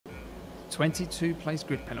22 place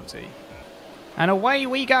grid penalty. And away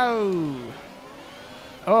we go.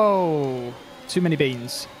 Oh, too many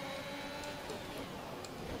beans.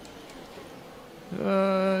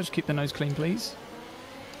 Just keep the nose clean, please.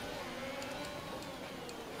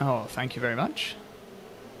 Oh, thank you very much.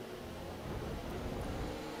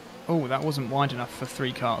 Oh, that wasn't wide enough for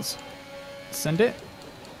 3 cars. Send it.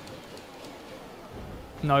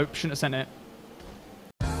 Nope, shouldn't have sent it.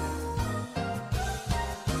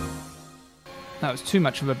 That was too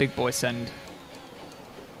much of a big boy send.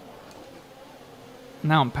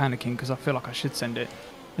 Now I'm panicking because I feel like I should send it.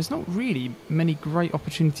 There's not really many great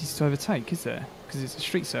opportunities to overtake, is there? Because it's a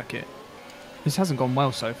street circuit. This hasn't gone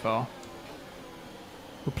well so far.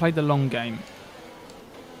 We'll play the long game.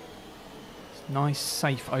 Nice,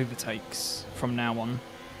 safe overtakes from now on.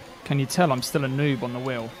 Can you tell I'm still a noob on the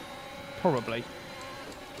wheel? Probably.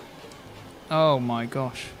 Oh my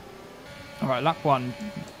gosh. Alright, lap 1.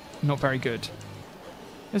 Not very good.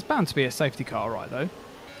 There's bound to be a safety car, right, though.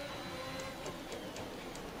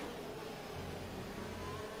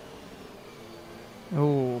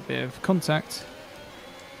 Oh, bit of contact.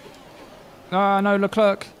 Ah, no,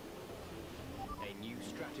 Leclerc. A new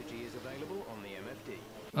strategy is available on the MFD.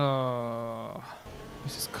 Oh,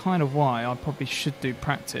 this is kind of why I probably should do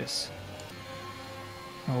practice.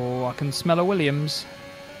 Oh, I can smell a Williams.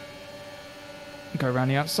 Go around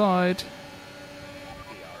the outside. DRS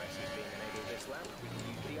is being enabled this lap.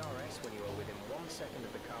 Use DRS when you are within 1 second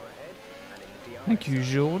of the car ahead, and in the DRS. Thank you,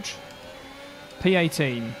 George.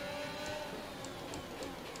 P18.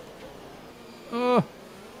 Oh,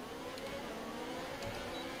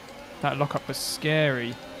 that lockup was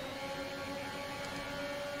scary.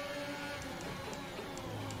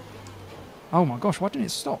 Oh my gosh, why didn't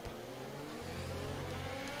it stop?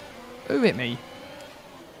 Who hit me?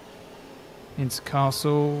 Into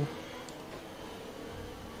castle.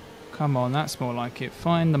 Come on, that's more like it.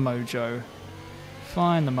 Find the mojo.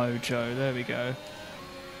 Find the mojo. There we go.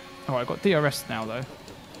 Alright, I've got DRS now though.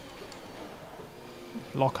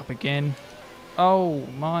 Lock up again. Oh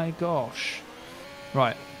my gosh.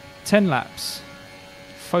 Right. 10 laps.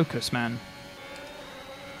 Focus, man.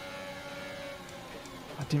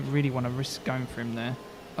 I didn't really want to risk going for him there.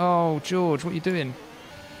 Oh, George, what are you doing?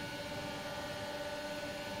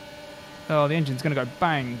 Oh, the engine's going to go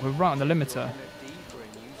bang. We're right on the limiter.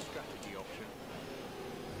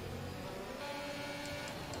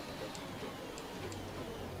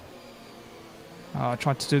 Oh, I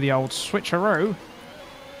tried to do the old switcheroo.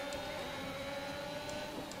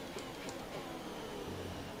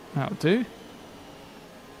 That'll do.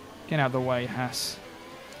 Get out of the way, Haas.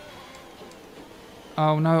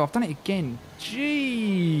 Oh no, I've done it again.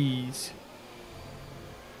 Jeez.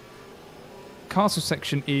 Castle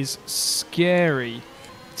section is scary.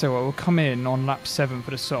 So we'll come in on lap 7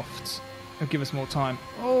 for the softs. It'll give us more time.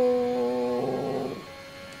 Oh,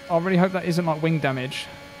 I really hope that isn't like wing damage.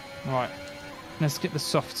 Right, let's get the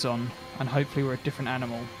softs on and hopefully we're a different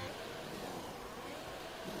animal.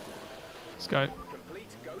 Let's go.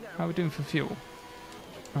 How are we doing for fuel?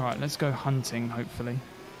 Alright, let's go hunting, hopefully.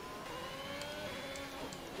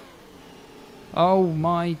 Oh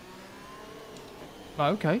my...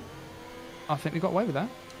 Okay. I think we got away with that.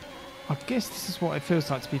 I guess this is what it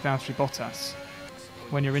feels like to be Valtteri Bottas.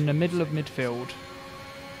 When you're in the middle of midfield.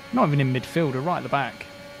 Not even in midfield, we're right at the back.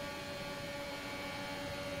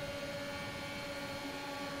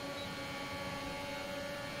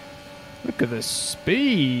 Look at the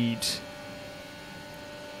speed!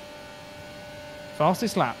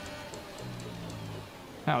 Fastest lap.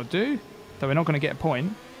 That'll do. Though we're not going to get a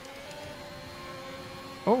point.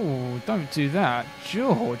 Oh, don't do that.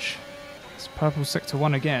 George. It's purple sector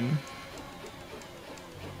 1 again.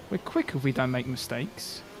 We're quick if we don't make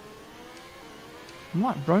mistakes. I'm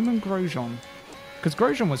like Roman Grosjean. Because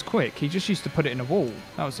Grosjean was quick. He just used to put it in a wall.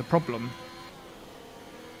 That was the problem.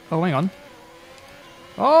 Oh, hang on.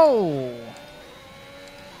 Oh!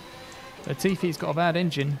 Latifi's got a bad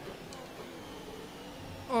engine.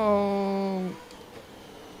 Oh.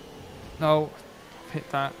 No. Hit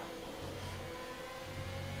that.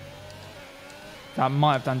 That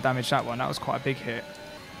might have done damage, that one. That was quite a big hit.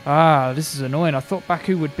 Ah, this is annoying. I thought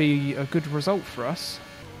Baku would be a good result for us.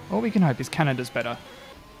 All we can hope is Canada's better.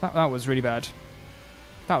 That was really bad.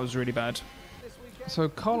 That was really bad. So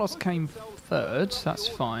Carlos came 3rd. That's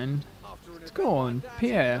fine. Let's go on.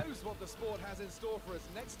 Pierre.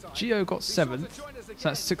 Gio got 7th. So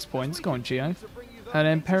that's 6 points. Go on, Gio. And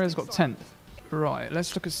then Perez got 10th. Right,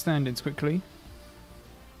 let's look at standings quickly.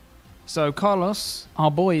 So Carlos,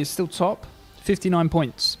 our boy, is still top. 59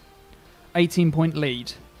 points. 18-point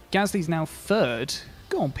lead. Gasly's now 3rd.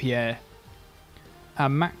 Go on, Pierre.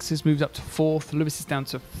 Max has moved up to 4th. Lewis is down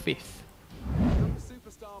to 5th.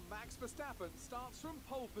 Superstar Max Verstappen starts from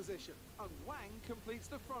pole position, and Wang completes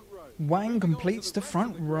the front row. Wang completes the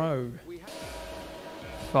front row.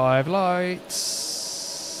 5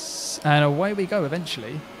 lights. And away we go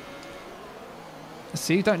eventually.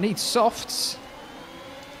 See, you don't need softs.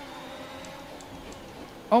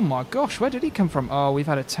 Oh my gosh, where did he come from? Oh, we've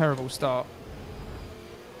had a terrible start.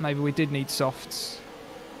 Maybe we did need softs.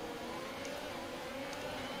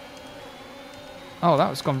 Oh, that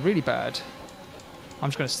was gone really bad. I'm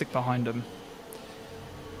just going to stick behind him.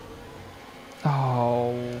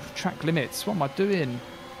 Oh, track limits. What am I doing?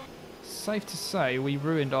 Safe to say we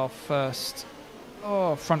ruined our first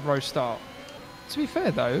front row start. To be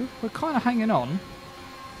fair though, we're kind of hanging on.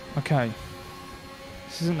 Okay.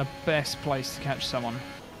 This isn't the best place to catch someone.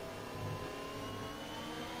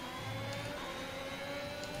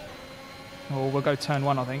 Oh, we'll go turn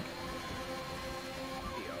 1, I think.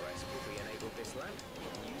 DRS will be enabled this lap. You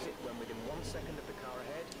can use it when within 1 second of the car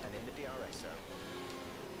ahead and in the DRS zone.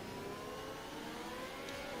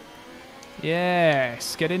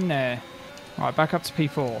 Yes, get in there. Right, back up to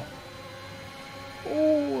P4.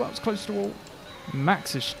 Oh, that was close to the wall.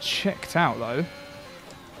 Max has checked out though.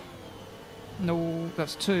 No,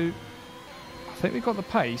 that's 2. I think we've got the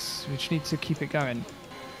pace. We just need to keep it going.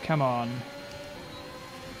 Come on.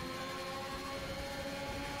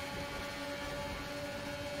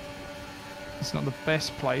 It's not the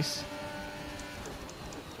best place.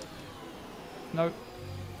 No.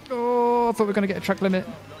 Oh, I thought we were going to get a track limit.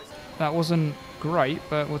 That wasn't great,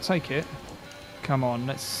 but we'll take it. Come on,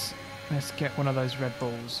 let's get one of those Red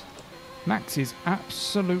Bulls. Max is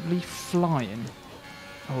absolutely flying.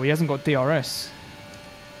 Oh, he hasn't got DRS.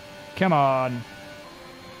 Come on.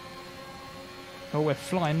 Oh, we're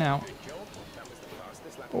flying now.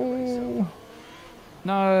 Oh.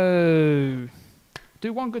 No.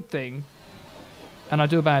 Do one good thing, and I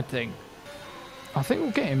do a bad thing. I think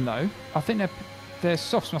we'll get him, though. I think their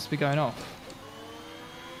softs must be going off.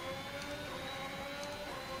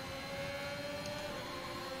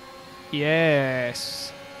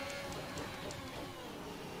 Yes.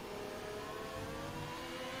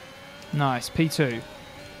 Nice, P2.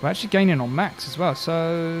 We're actually gaining on Max as well,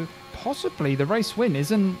 so possibly the race win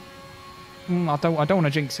isn't... I don't want to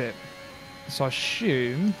jinx it. So I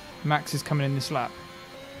assume Max is coming in this lap.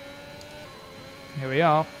 Here we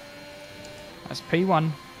are. That's P1. We're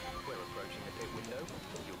approaching the pit window.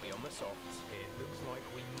 You'll be on the softs. It looks like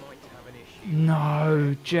we might have an issue.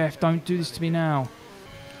 No, Jeff, don't do this to me now.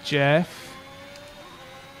 Jeff.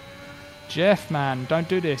 Jeff, man, don't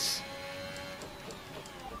do this.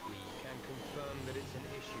 We can confirm that it's an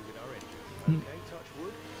issue with our engine. Okay, touch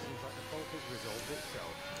wood. Seems like the fault has resolved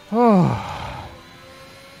itself. Oh.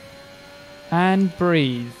 And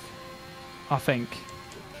breathe, I think.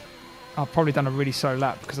 I've probably done a really slow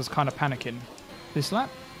lap because I was kind of panicking. This lap?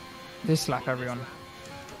 This lap, everyone.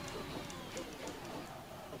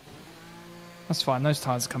 That's fine, those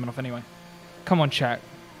tyres are coming off anyway. Come on, chat.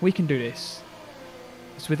 We can do this.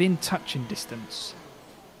 It's within touching distance.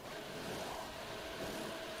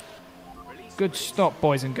 Good stop,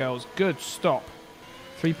 boys and girls. Good stop.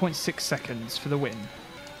 3.6 seconds for the win.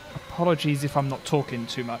 Apologies if I'm not talking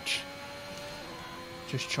too much.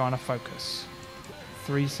 Just trying to focus.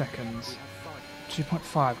 3 seconds.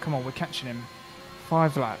 2.5. Come on, we're catching him.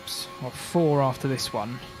 5 laps. Or 4 after this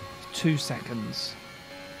one. 2 seconds.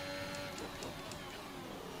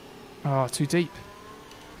 Oh, too deep.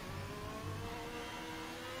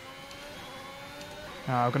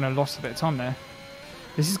 Oh, I'm going to lost a bit of time there.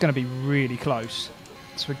 This is going to be really close.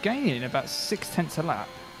 So we're gaining about 0.6 a lap.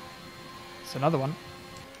 It's another one.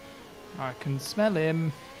 I can smell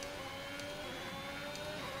him.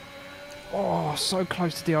 Oh, so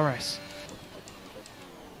close to DRS.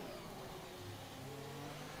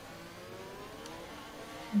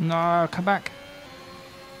 No, come back.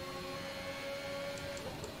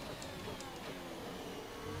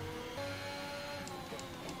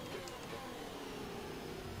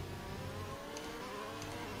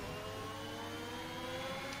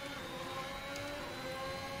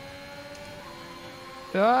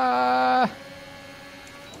 Ah!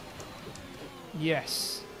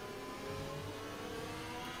 Yes.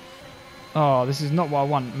 Oh, this is not what I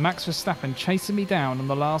want. Max Verstappen chasing me down on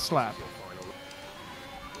the last lap.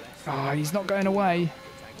 Oh, he's not going away.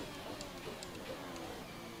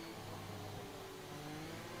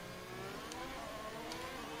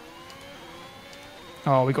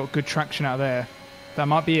 Oh, we got good traction out there. That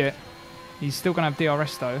might be it. He's still going to have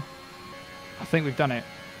DRS though. I think we've done it.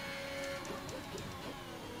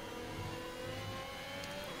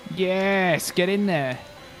 Yes, get in there.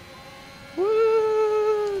 Woo!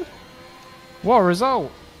 What a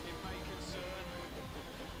result!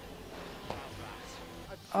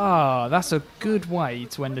 Ah, that's a good way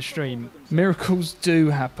to end the stream. Miracles do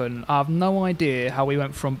happen. I have no idea how we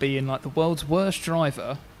went from being like the world's worst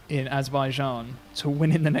driver in Azerbaijan to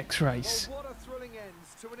winning the next race. Well, what a thrilling end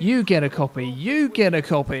to an You get a copy. You get a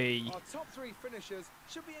copy. Our top three finishers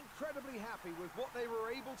should be incredibly happy with what they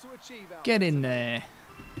were able to achieve out Get in there.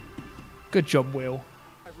 Good job, Will.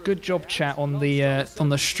 Good job, chat, on the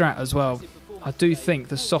strat as well. I do think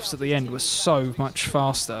the softs at the end were so much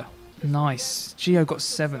faster. Nice. Gio got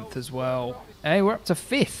 7th as well. Hey, we're up to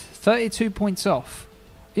 5th. 32 points off.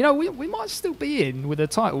 You know, we might still be in with a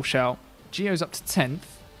title shout. Gio's up to 10th.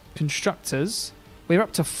 Constructors. We're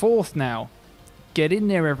up to 4th now. Get in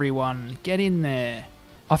there, everyone. Get in there.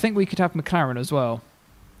 I think we could have McLaren as well.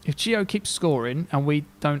 If Gio keeps scoring and we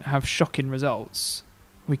don't have shocking results,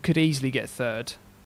 we could easily get 3rd.